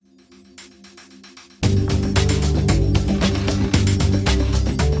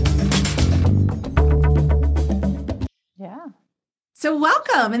So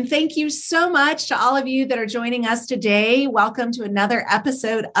welcome and thank you so much to all of you that are joining us today. Welcome to another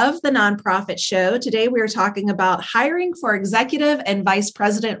episode of the Nonprofit Show. Today we are talking about hiring for executive and vice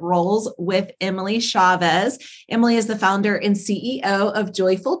president roles with Emily Chavez. Emily is the founder and CEO of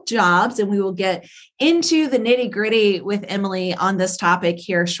Joyful Jobs, and we will get into the nitty-gritty with Emily on this topic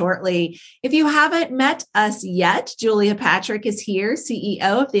here shortly. If you haven't met us yet, Julia Patrick is here,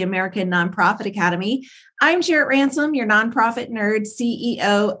 CEO of the American Nonprofit Academy. I'm Jarrett Ransom, your nonprofit nerd,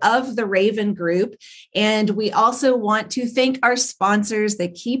 CEO of the Raven Group. And we also want to thank our sponsors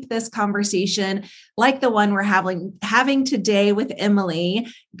that keep this conversation like the one we're having today with Emily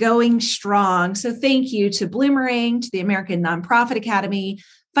going strong. So thank you to Bloomerang, to the American Nonprofit Academy,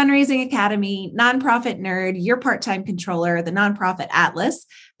 Fundraising Academy, Nonprofit Nerd, Your Part-Time Controller, the Nonprofit Atlas,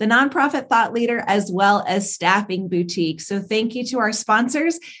 the Nonprofit Thought Leader, as well as Staffing Boutique. So thank you to our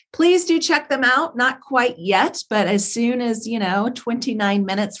sponsors. Please do check them out. Not quite yet, but as soon as, 29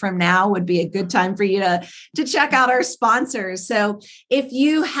 minutes from now would be a good time for you to check out our sponsors. So if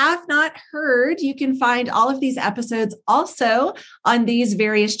you have not heard, you can find all of these episodes also on these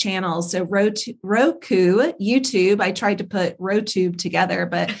various channels. So Roku, YouTube, I tried to put RoTube together,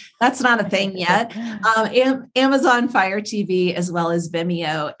 but that's not a thing yet. Amazon Fire TV, as well as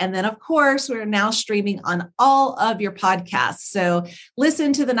Vimeo. And then, of course, we're now streaming on all of your podcasts. So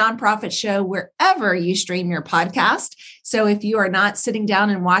listen to the Nonprofit Show wherever you stream your podcast. So if you are not sitting down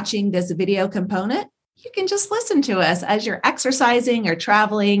and watching this video component, you can just listen to us as you're exercising or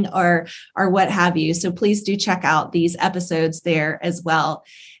traveling or what have you. So please do check out these episodes there as well.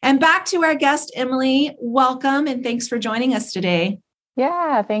 And back to our guest, Emily, welcome and thanks for joining us today.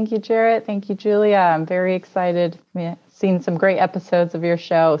 Yeah, thank you, Jarrett. Thank you, Julia. I'm very excited. I've seen some great episodes of your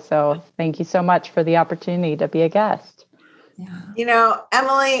show. So thank you so much for the opportunity to be a guest. Yeah.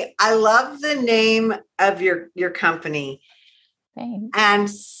 Emily, I love the name of your company. Thanks. And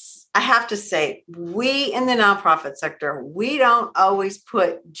I have to say, we in the nonprofit sector, we don't always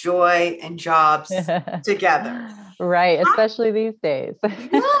put joy and jobs together. Right, especially these days.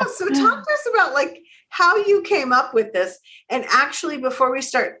 Yeah, so talk to us about how you came up with this. And actually, before we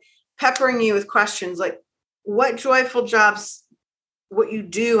start peppering you with questions, what Joyful Jobs, what you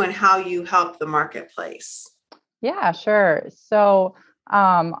do and how you help the marketplace. Yeah, sure. So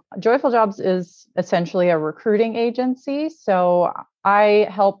Joyful Jobs is essentially a recruiting agency. So I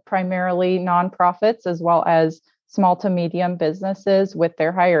help primarily nonprofits as well as small to medium businesses with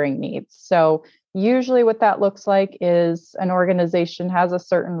their hiring needs. So usually what that looks like is an organization has a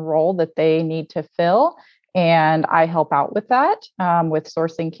certain role that they need to fill, and I help out with that, with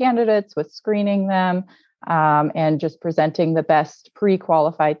sourcing candidates, with screening them, and just presenting the best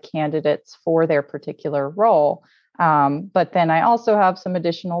pre-qualified candidates for their particular role. But then I also have some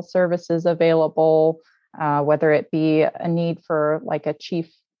additional services available, whether it be a need for a chief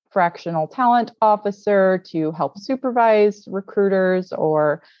fractional talent officer to help supervise recruiters,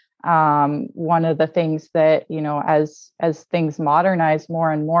 or one of the things that, as things modernize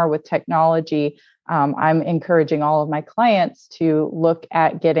more and more with technology, I'm encouraging all of my clients to look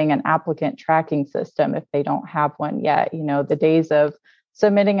at getting an applicant tracking system if they don't have one yet. The days of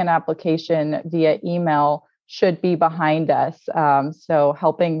submitting an application via email should be behind us. So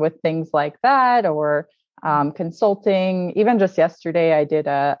helping with things like that, or consulting. Even just yesterday, I did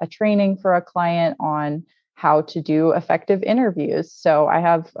a training for a client on how to do effective interviews. So I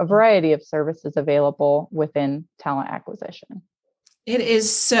have a variety of services available within talent acquisition. It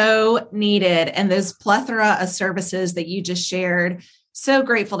is so needed. And those plethora of services that you just shared, so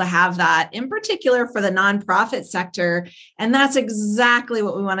grateful to have that, in particular for the nonprofit sector. And that's exactly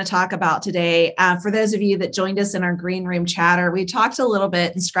what we want to talk about today. For those of you that joined us in our green room chatter, we talked a little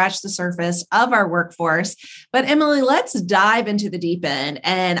bit and scratched the surface of our workforce. But Emily, let's dive into the deep end.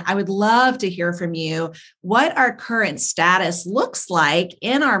 And I would love to hear from you what our current status looks like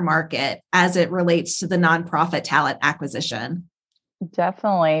in our market as it relates to the nonprofit talent acquisition.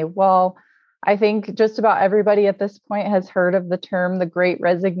 Definitely. Well, I think just about everybody at this point has heard of the term, the Great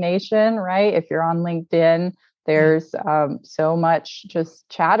Resignation, right? If you're on LinkedIn, there's so much just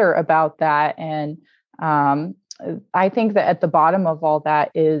chatter about that. And I think that at the bottom of all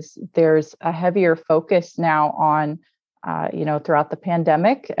that is there's a heavier focus now on, throughout the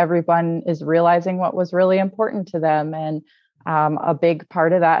pandemic, everyone is realizing what was really important to them. And a big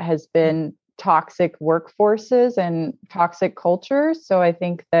part of that has been toxic workforces and toxic cultures. So I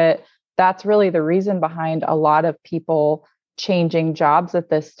think that that's really the reason behind a lot of people changing jobs at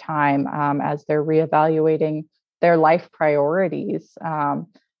this time, as they're reevaluating their life priorities.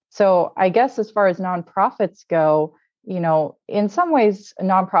 So I guess as far as nonprofits go, in some ways,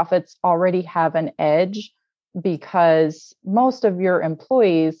 nonprofits already have an edge because most of your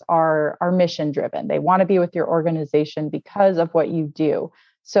employees are mission driven. They want to be with your organization because of what you do.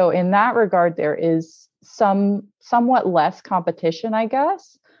 So in that regard, there is somewhat less competition, I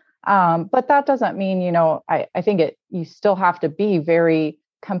guess. But that doesn't mean, I think you still have to be very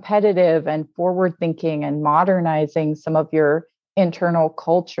competitive and forward thinking and modernizing some of your internal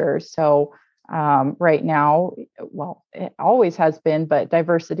culture. So right now, well, it always has been, but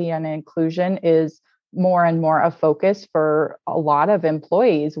diversity and inclusion is more and more a focus for a lot of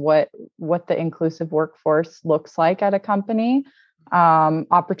employees, what the inclusive workforce looks like at a company,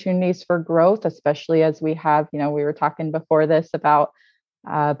 opportunities for growth, especially as we have, we were talking before this about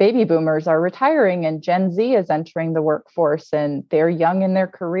baby boomers are retiring and Gen Z is entering the workforce, and they're young in their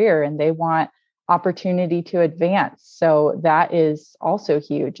career and they want opportunity to advance. So that is also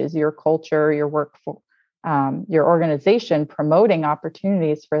huge. Is your culture, your workforce, your organization promoting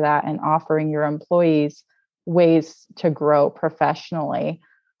opportunities for that and offering your employees ways to grow professionally?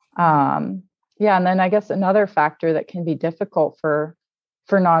 Yeah, and then I guess another factor that can be difficult for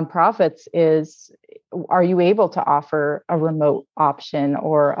nonprofits is, are you able to offer a remote option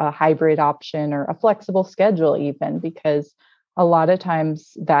or a hybrid option or a flexible schedule even? Because a lot of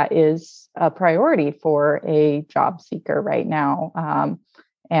times that is a priority for a job seeker right now.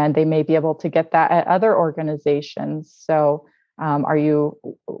 And they may be able to get that at other organizations. So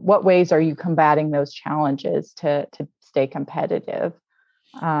what ways are you combating those challenges to stay competitive?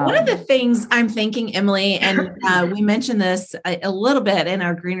 One of the things I'm thinking, Emily, and we mentioned this a little bit in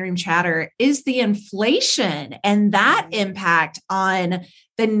our green room chatter, is the inflation and that impact on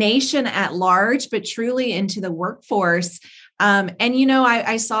the nation at large, but truly into the workforce. And,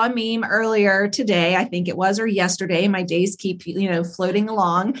 I saw a meme earlier today, I think it was, or yesterday, my days keep, floating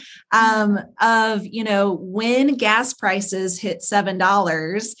along, of, when gas prices hit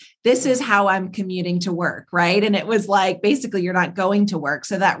 $7, this is how I'm commuting to work, right? And it was like, basically, you're not going to work.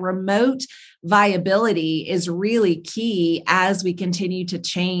 So that remote viability is really key as we continue to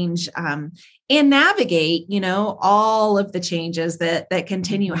change and navigate, all of the changes that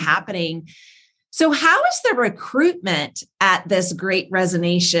continue happening. So how is the recruitment at this Great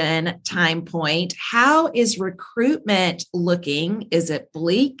Resignation time point? How is recruitment looking? Is it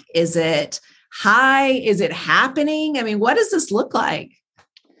bleak? Is it high? Is it happening? I mean, what does this look like?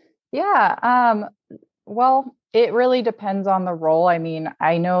 Yeah. Well, it really depends on the role. I mean,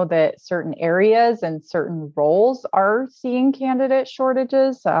 I know that certain areas and certain roles are seeing candidate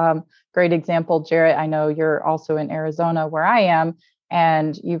shortages. Great example, Jarrett, I know you're also in Arizona where I am.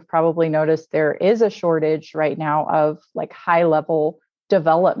 And you've probably noticed there is a shortage right now of like high level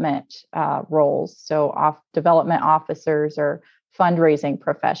development roles. So development officers or fundraising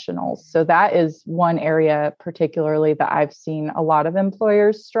professionals. So that is one area particularly that I've seen a lot of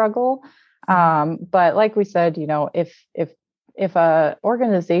employers struggle. But like we said, if a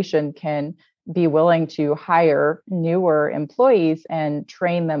organization can be willing to hire newer employees and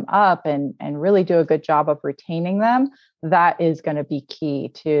train them up and really do a good job of retaining them, that is going to be key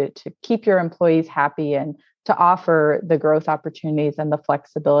to keep your employees happy and to offer the growth opportunities and the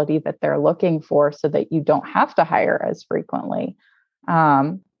flexibility that they're looking for so that you don't have to hire as frequently.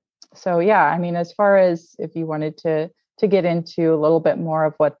 So yeah, I mean, as far as if you wanted to get into a little bit more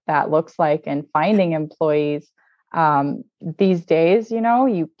of what that looks like and finding employees, these days,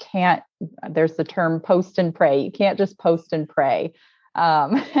 you can't, there's the term post and pray. You can't just post and pray.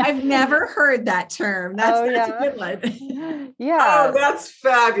 I've never heard that term. That's a good one. Yeah. Oh, that's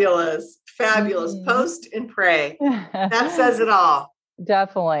fabulous. Fabulous. Mm-hmm. Post and pray. That says it all.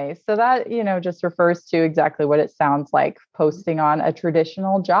 Definitely. So that, just refers to exactly what it sounds like, posting on a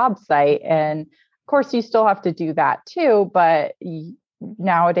traditional job site. And of course, you still have to do that too, but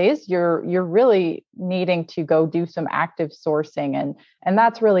nowadays you're really needing to go do some active sourcing. And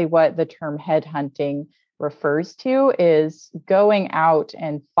that's really what the term headhunting refers to, is going out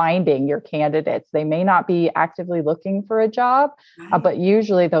and finding your candidates. They may not be actively looking for a job, but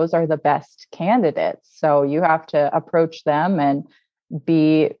usually those are the best candidates. So you have to approach them and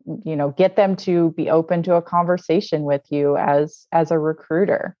get them to be open to a conversation with you as a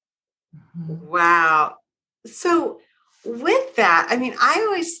recruiter. Wow. So with that, I mean, I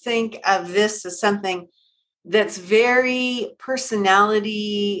always think of this as something that's very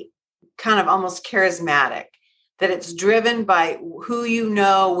personality, kind of almost charismatic, that it's driven by who you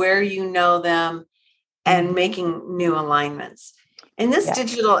know, where you know them, and making new alignments. In this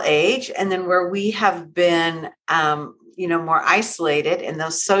digital age, and then where we have been, more isolated, and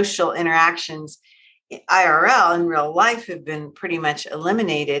those social interactions, IRL in real life, have been pretty much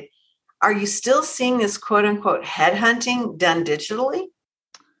eliminated. Are you still seeing this quote unquote headhunting done digitally?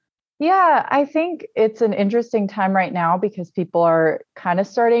 Yeah, I think it's an interesting time right now because people are kind of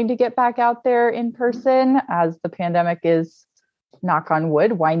starting to get back out there in person as the pandemic is, knock on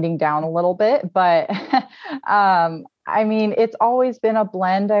wood, winding down a little bit. But I mean, it's always been a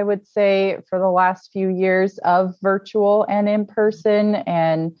blend, I would say, for the last few years of virtual and in person.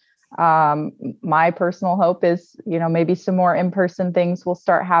 And my personal hope is, maybe some more in person things will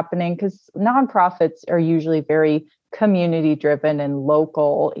start happening because nonprofits are usually very community driven and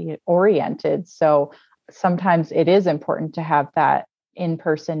local oriented. So sometimes it is important to have that in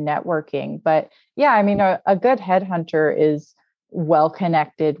person networking. But yeah, I mean, a good headhunter is well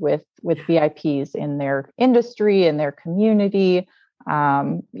connected with VIPs in their industry, in their community.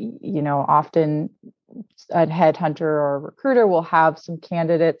 Often a headhunter or a recruiter will have some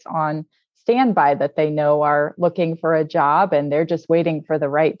candidates on standby that they know are looking for a job and they're just waiting for the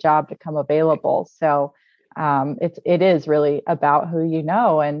right job to come available. So it is really about who you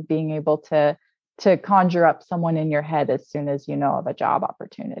know and being able to conjure up someone in your head as soon as you know of a job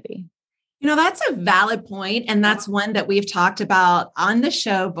opportunity. That's a valid point, and that's one that we've talked about on the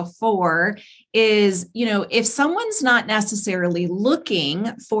show before is, if someone's not necessarily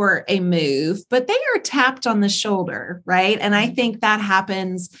looking for a move, but they are tapped on the shoulder, right? And I think that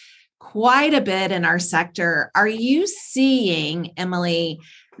happens quite a bit in our sector. Are you seeing, Emily,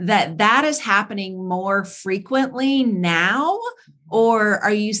 that is happening more frequently now? Or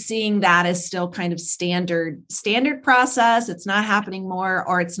are you seeing that as still kind of standard process? It's not happening more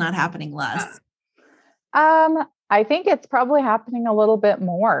or it's not happening less? I think it's probably happening a little bit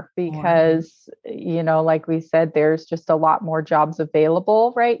more because, like we said, there's just a lot more jobs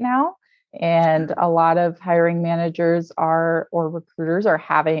available right now. And a lot of hiring managers or recruiters are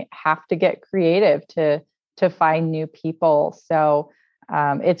have to get creative to find new people. So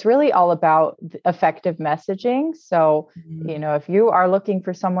it's really all about effective messaging. So, if you are looking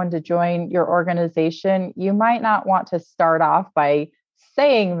for someone to join your organization, you might not want to start off by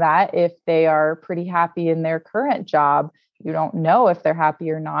saying that if they are pretty happy in their current job. You don't know if they're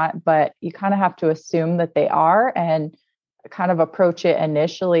happy or not, but you kind of have to assume that they are and kind of approach it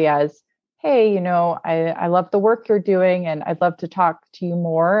initially as, hey, I love the work you're doing and I'd love to talk to you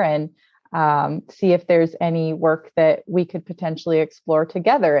more and see if there's any work that we could potentially explore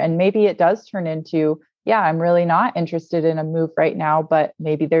together. And maybe it does turn into, yeah, I'm really not interested in a move right now, but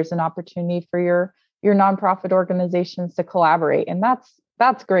maybe there's an opportunity for your nonprofit organizations to collaborate. And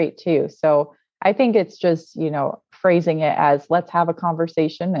that's great too. So I think it's just, phrasing it as let's have a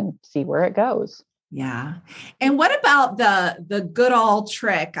conversation and see where it goes. Yeah. And what about the good old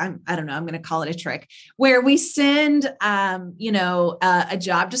trick? I don't know, I'm going to call it a trick where we send, a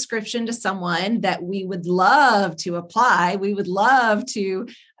job description to someone that we would love to apply. We would love to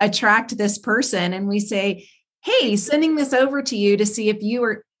attract this person. And we say, hey, sending this over to you to see if you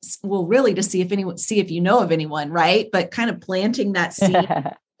are, well, really to see if you know of anyone, right? But kind of planting that seed.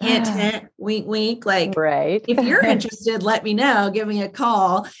 Hint, wink, wink. Like, right. If you're interested, let me know, give me a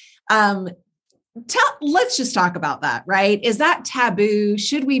call. Let's just talk about that, right? Is that taboo?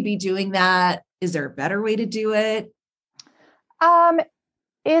 Should we be doing that? Is there a better way to do it?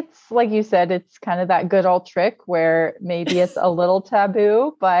 It's like you said, it's kind of that good old trick where maybe it's a little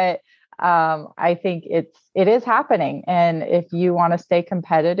taboo, but I think it is happening. And if you want to stay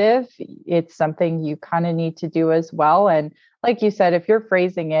competitive, it's something you kind of need to do as well. And like you said, if you're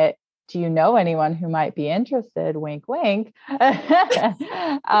phrasing it, do you know anyone who might be interested? Wink, wink. That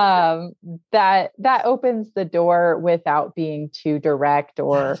opens the door without being too direct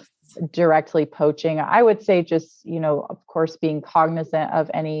or directly poaching. I would say just, of course, being cognizant of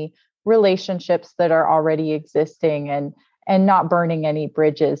any relationships that are already existing and not burning any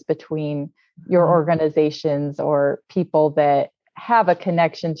bridges between your organizations or people that have a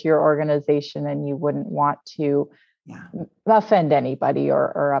connection to your organization and you wouldn't want to offend anybody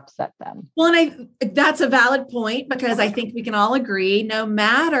or upset them. Well, and that's a valid point because I think we can all agree, no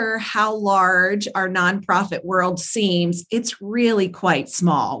matter how large our nonprofit world seems, it's really quite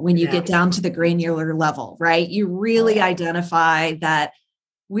small when you get down to the granular level, right? You really identify that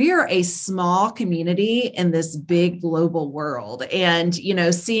we are a small community in this big global world. And,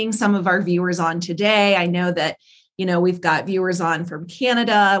 seeing some of our viewers on today, I know that we've got viewers on from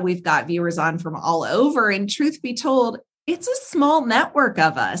Canada, we've got viewers on from all over. And truth be told, it's a small network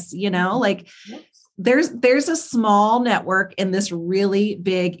of us, like there's a small network in this really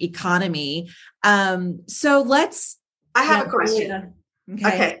big economy. So I have a question.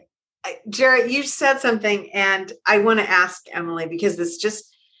 Okay. Jarrett, you said something and I want to ask Emily because this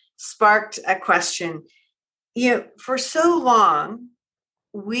just sparked a question. For so long,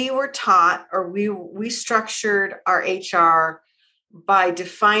 we were taught or we structured our HR by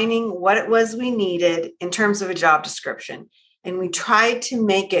defining what it was we needed in terms of a job description. And we tried to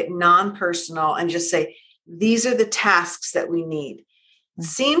make it non-personal and just say, these are the tasks that we need.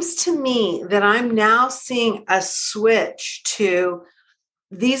 Seems to me that I'm now seeing a switch to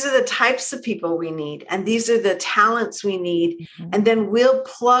these are the types of people we need, and these are the talents we need. And then we'll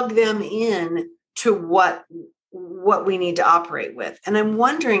plug them in to what we need to operate with. And I'm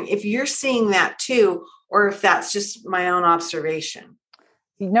wondering if you're seeing that too, or if that's just my own observation.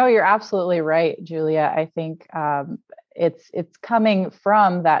 No, you're absolutely right, Julia. I think it's coming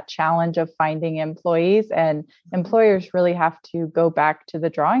from that challenge of finding employees, and employers really have to go back to the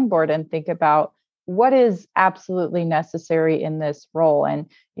drawing board and think about what is absolutely necessary in this role. And,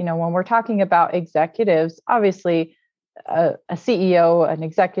 when we're talking about executives, obviously a CEO, an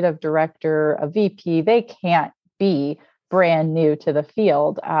executive director, a VP, they can't be brand new to the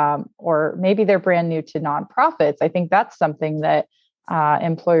field, or maybe they're brand new to nonprofits. I think that's something that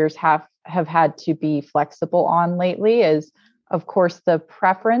employers have had to be flexible on lately. Is, of course, the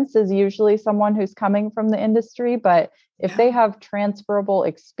preference is usually someone who's coming from the industry, but if they have transferable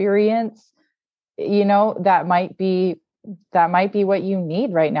experience, that might be what you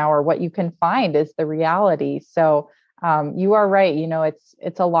need right now, or what you can find is the reality. So you are right.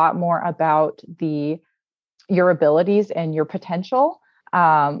 It's a lot more about your abilities and your potential,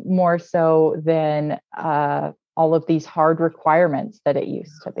 more so than all of these hard requirements that it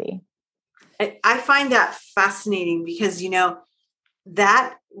used to be. I find that fascinating because,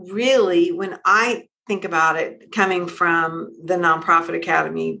 that really, when I think about it, coming from the Nonprofit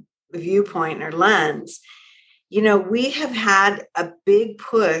Academy viewpoint or lens, we have had a big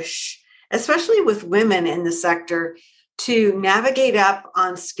push, especially with women in the sector, to navigate up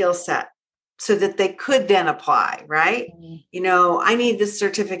on skill set so that they could then apply, right? I need this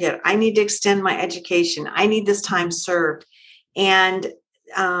certificate. I need to extend my education. I need this time served. And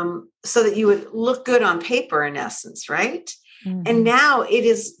so that you would look good on paper, in essence, right? And now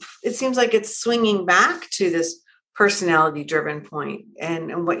it seems like it's swinging back to this personality driven point.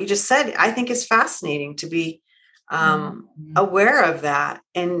 And what you just said, I think is fascinating to be aware of that.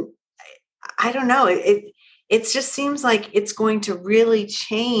 And I don't know, it just seems like it's going to really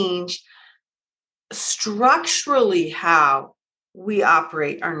change structurally how we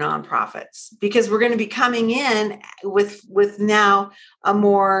operate our nonprofits, because we're going to be coming in with now a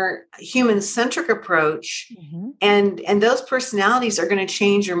more human-centric approach. And those personalities are going to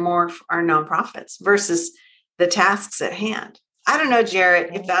change our nonprofits versus the tasks at hand. I don't know,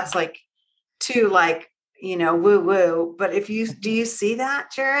 Jarrett, if that's too woo-woo, but do you see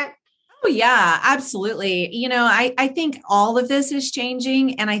that, Jarrett? Oh, yeah, absolutely. I think all of this is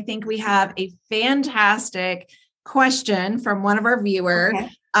changing, and I think we have a fantastic question from one of our viewers. Okay.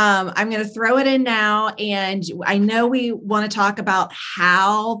 I'm going to throw it in now. And I know we want to talk about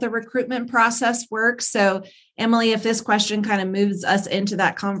how the recruitment process works. So Emily, if this question kind of moves us into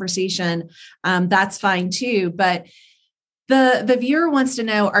that conversation, that's fine too. But the viewer wants to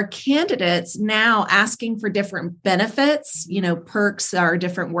know, are candidates now asking for different benefits, perks or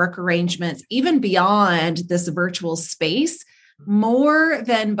different work arrangements, even beyond this virtual space, more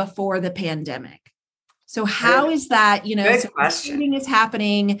than before the pandemic? So how is that, so recruiting is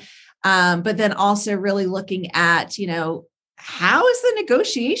happening, but then also really looking at, how is the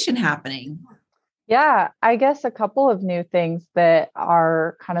negotiation happening? Yeah, I guess a couple of new things that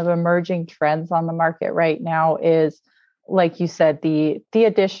are kind of emerging trends on the market right now is, like you said, the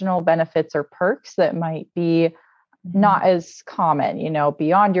additional benefits or perks that might be not as common,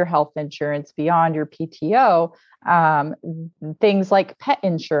 beyond your health insurance, beyond your PTO, things like pet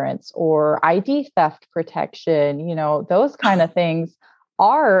insurance or ID theft protection, those kind of things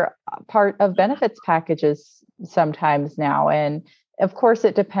are part of benefits packages sometimes now. And of course,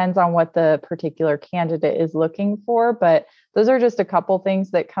 it depends on what the particular candidate is looking for, but those are just a couple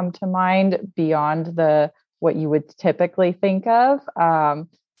things that come to mind beyond what you would typically think of.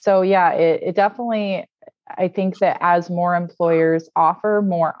 So yeah, it definitely, I think that as more employers offer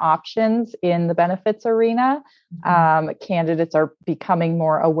more options in the benefits arena, candidates are becoming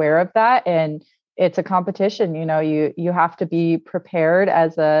more aware of that. And it's a competition. You have to be prepared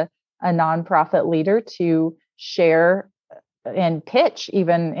as a nonprofit leader to share and pitch,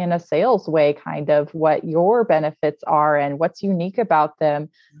 even in a sales way, kind of what your benefits are and what's unique about them.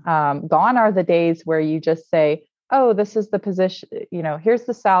 Gone are the days where you just say, oh, this is the position, here's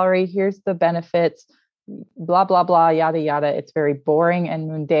the salary, here's the benefits, blah, blah, blah, yada, yada. It's very boring and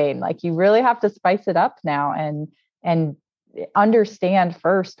mundane. Like, you really have to spice it up now and understand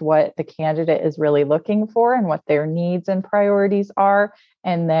first what the candidate is really looking for and what their needs and priorities are.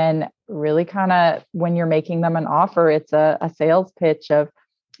 And then really kind of, when you're making them an offer, it's a sales pitch of,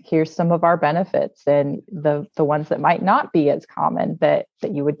 here's some of our benefits and the ones that might not be as common that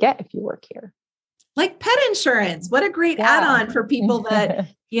you would get if you work here. Like pet insurance. What a great add-on for people that,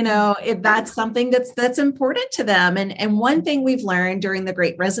 if that's something that's important to them. And one thing we've learned during the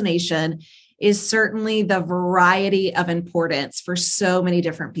Great Resignation is certainly the variety of importance for so many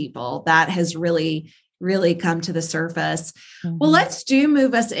different people that has really come to the surface. Mm-hmm. Well, let's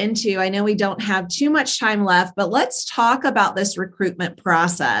move us into, I know we don't have too much time left, but let's talk about this recruitment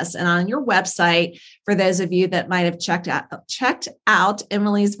process. And on your website, for those of you that might have checked out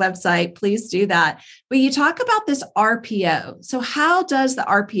Emily's website, please do that. But you talk about this RPO. So how does the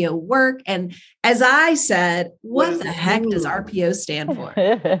RPO work? And as I said, what the heck does RPO stand for?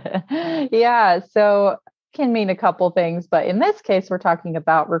 Yeah. So can mean a couple things, but in this case, we're talking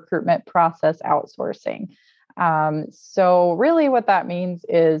about recruitment process outsourcing. So really what that means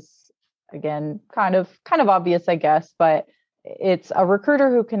is, again, kind of obvious, I guess, but it's a recruiter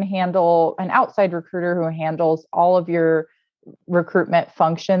who can handle, an outside recruiter who handles all of your recruitment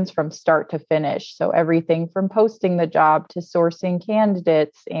functions from start to finish. So everything from posting the job to sourcing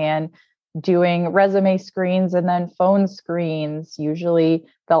candidates and doing resume screens and then phone screens. Usually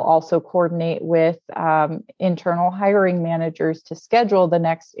they'll also coordinate with internal hiring managers to schedule the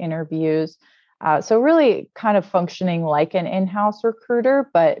next interviews. So really kind of functioning like an in-house recruiter,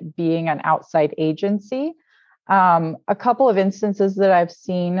 but being an outside agency. A couple of instances that I've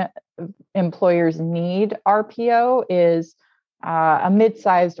seen employers need RPO is a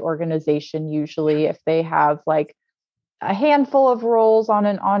mid-sized organization, usually if they have like a handful of roles on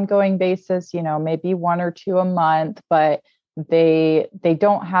an ongoing basis, maybe one or two a month, but they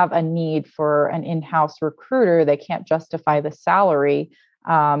don't have a need for an in-house recruiter. They can't justify the salary.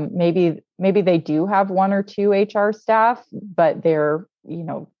 Maybe they do have one or two HR staff, but they're,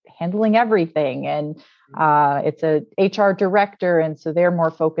 handling everything. And it's a HR director. And so they're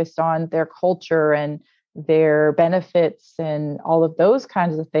more focused on their culture and their benefits and all of those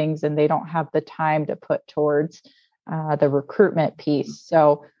kinds of things. And they don't have the time to put towards the recruitment piece.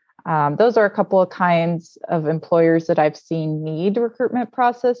 So those are a couple of kinds of employers that I've seen need recruitment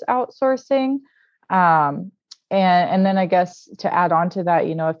process outsourcing. And then I guess to add on to that,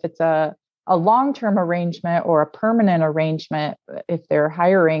 if it's a long-term arrangement or a permanent arrangement, if they're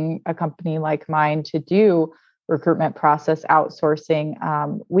hiring a company like mine to do recruitment process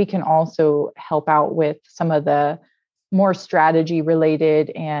outsourcing, we can also help out with some of the more strategy related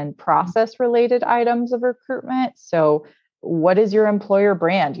and process related items of recruitment. So what is your employer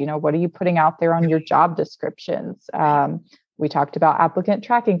brand? What are you putting out there on your job descriptions? We talked about applicant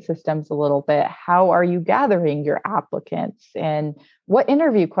tracking systems a little bit. How are you gathering your applicants? And what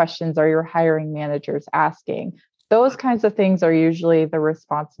interview questions are your hiring managers asking? Those kinds of things are usually the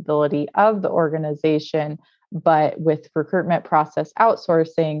responsibility of the organization. But with recruitment process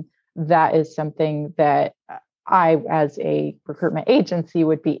outsourcing, that is something that I, as a recruitment agency,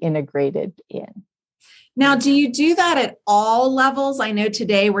 would be integrated in. Now, do you do that at all levels? I know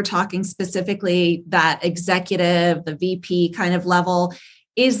today we're talking specifically that executive, the VP kind of level.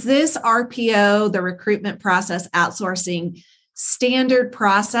 Is this RPO, the recruitment process outsourcing, standard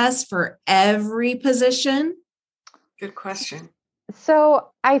process for every position? Good question. So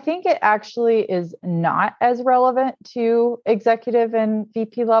I think it actually is not as relevant to executive and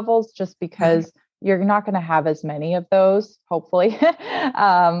VP levels, just because you're not going to have as many of those, hopefully.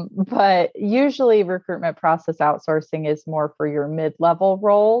 But usually recruitment process outsourcing is more for your mid-level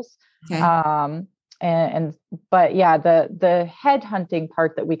roles. Okay. But yeah, the headhunting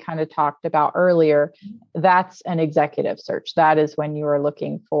part that we kind of talked about earlier, that's an executive search. That is when you are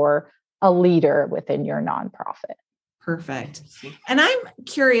looking for a leader within your nonprofit. Perfect. And I'm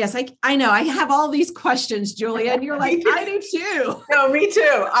curious. I know I have all these questions, Julia, and you're like, I do too. No, me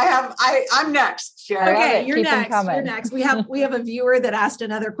too. I'm next. Sharon. Okay, you're next. You're next. We have a viewer that asked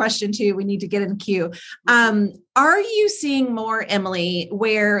another question too. We need to get in queue. Are you seeing more, Emily,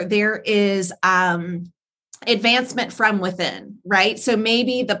 where there is advancement from within, right? So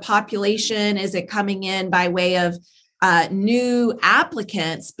maybe the population isn't coming in by way of new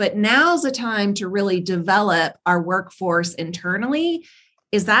applicants, but now's the time to really develop our workforce internally.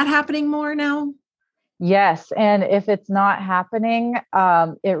 Is that happening more now? Yes. And if it's not happening,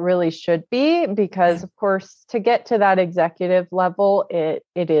 it really should be, because of course, to get to that executive level, it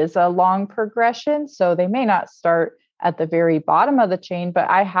is a long progression. So they may not start at the very bottom of the chain, but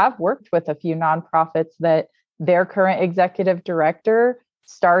I have worked with a few nonprofits that their current executive director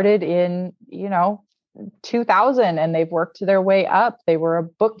started in, 2000 and they've worked their way up. They were a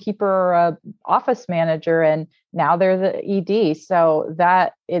bookkeeper or a office manager, and now they're the ED. So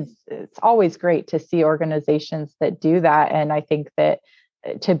it's always great to see organizations that do that. And I think that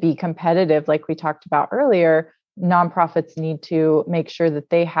to be competitive, like we talked about earlier, nonprofits need to make sure that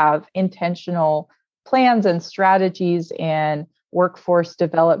they have intentional plans and strategies and workforce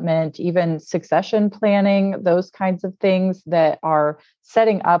development, even succession planning, those kinds of things that are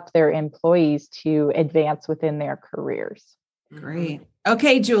setting up their employees to advance within their careers. Great.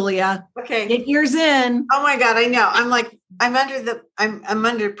 Okay, Julia. Okay. Get yours in. Oh my God, I know. I'm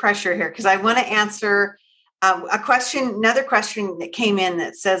under pressure here because I want to answer another question that came in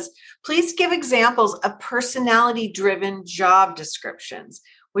that says, please give examples of personality-driven job descriptions,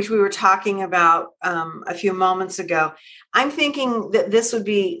 which we were talking about a few moments ago. I'm thinking that this would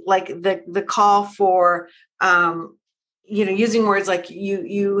be like the call for, using words like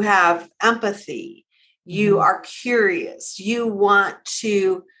you have empathy, you are curious, you want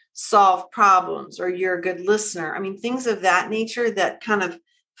to solve problems, or you're a good listener. I mean, things of that nature that kind of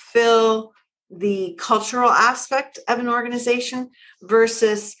fill the cultural aspect of an organization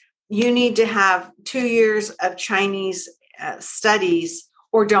versus you need to have 2 years of Chinese studies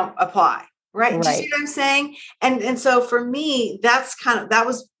or don't apply. Right. Do you see what I'm saying? And so for me, that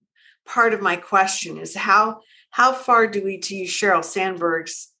was part of my question is how far do we, to use Sheryl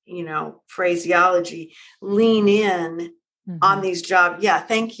Sandberg's, phraseology, lean in on these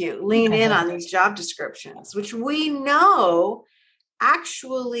lean in on these job descriptions, which we know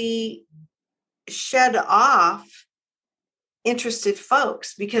actually shed off interested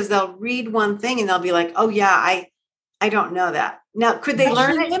folks because they'll read one thing and they'll be like, oh yeah, I don't know that. Now, could they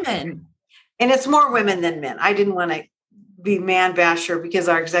learn it? Women. And it's more women than men. I didn't want to be man basher because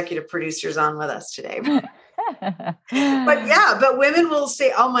our executive producer's on with us today. But women will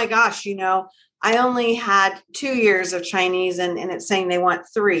say, oh my gosh, I only had 2 years of Chinese and it's saying they want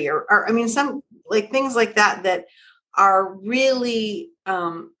 3 or I mean, some like things like that are really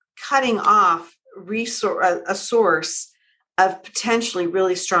cutting off a source of potentially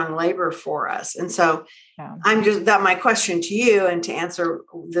really strong labor for us. And so my question to you and to answer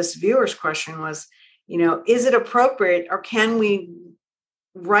this viewer's question was, is it appropriate or can we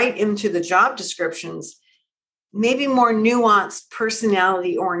write into the job descriptions maybe more nuanced,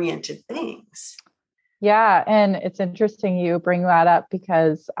 personality-oriented things? Yeah, and it's interesting you bring that up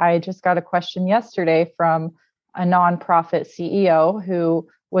because I just got a question yesterday from a nonprofit CEO who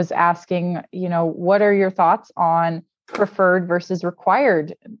was asking, what are your thoughts on preferred versus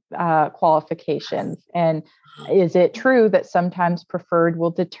required qualifications? And is it true that sometimes preferred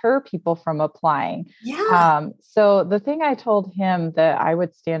will deter people from applying? Yeah. So the thing I told him that I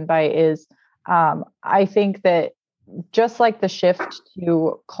would stand by is I think that just like the shift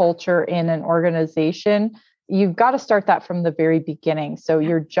to culture in an organization, you've got to start that from the very beginning. So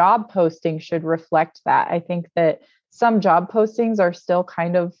your job posting should reflect that. I think that some job postings are still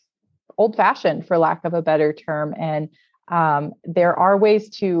kind of old-fashioned, for lack of a better term. And there are ways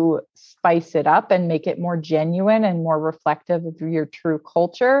to spice it up and make it more genuine and more reflective of your true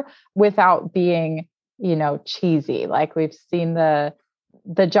culture without being, cheesy. Like we've seen the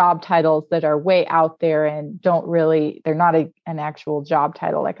job titles that are way out there and they're not an actual job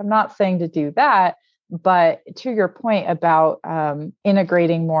title. Like I'm not saying to do that, but to your point about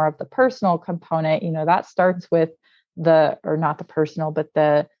integrating more of the personal component, that starts with not the personal, but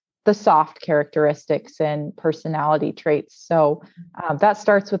the soft characteristics and personality traits. So that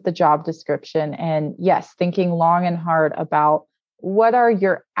starts with the job description. And yes, thinking long and hard about what are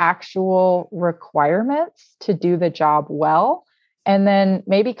your actual requirements to do the job well, and then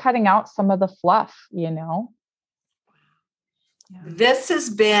maybe cutting out some of the fluff, Yeah. This has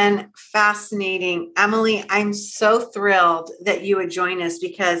been fascinating. Emily, I'm so thrilled that you would join us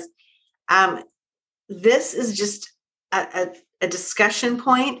because this is just a discussion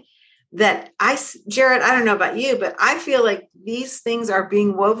point that Jared, I don't know about you, but I feel like these things are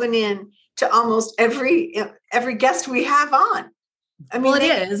being woven in to almost every guest we have on. I mean,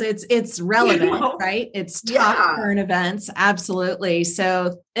 it is. It's relevant, right? It's top current events. Absolutely.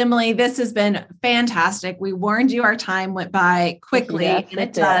 So, Emily, this has been fantastic. We warned you our time went by quickly, and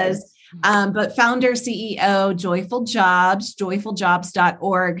it does. But founder, CEO, Joyful Jobs,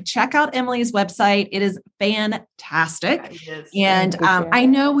 joyfuljobs.org. Check out Emily's website. It is fantastic. And I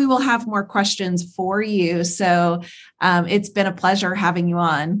know we will have more questions for you. So it's been a pleasure having you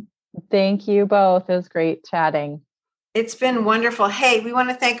on. Thank you both. It was great chatting. It's been wonderful. Hey, we want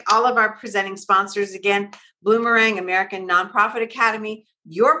to thank all of our presenting sponsors again, Bloomerang, American Nonprofit Academy,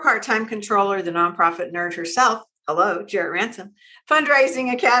 your part-time controller, the nonprofit nerd herself, hello, Jarrett Ransom,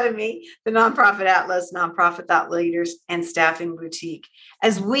 Fundraising Academy, the Nonprofit Atlas, Nonprofit Thought Leaders, and Staffing Boutique.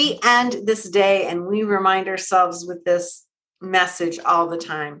 As we end this day and we remind ourselves with this message all the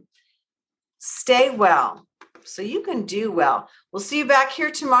time, stay well so you can do well. We'll see you back here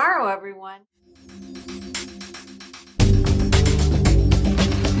tomorrow, everyone.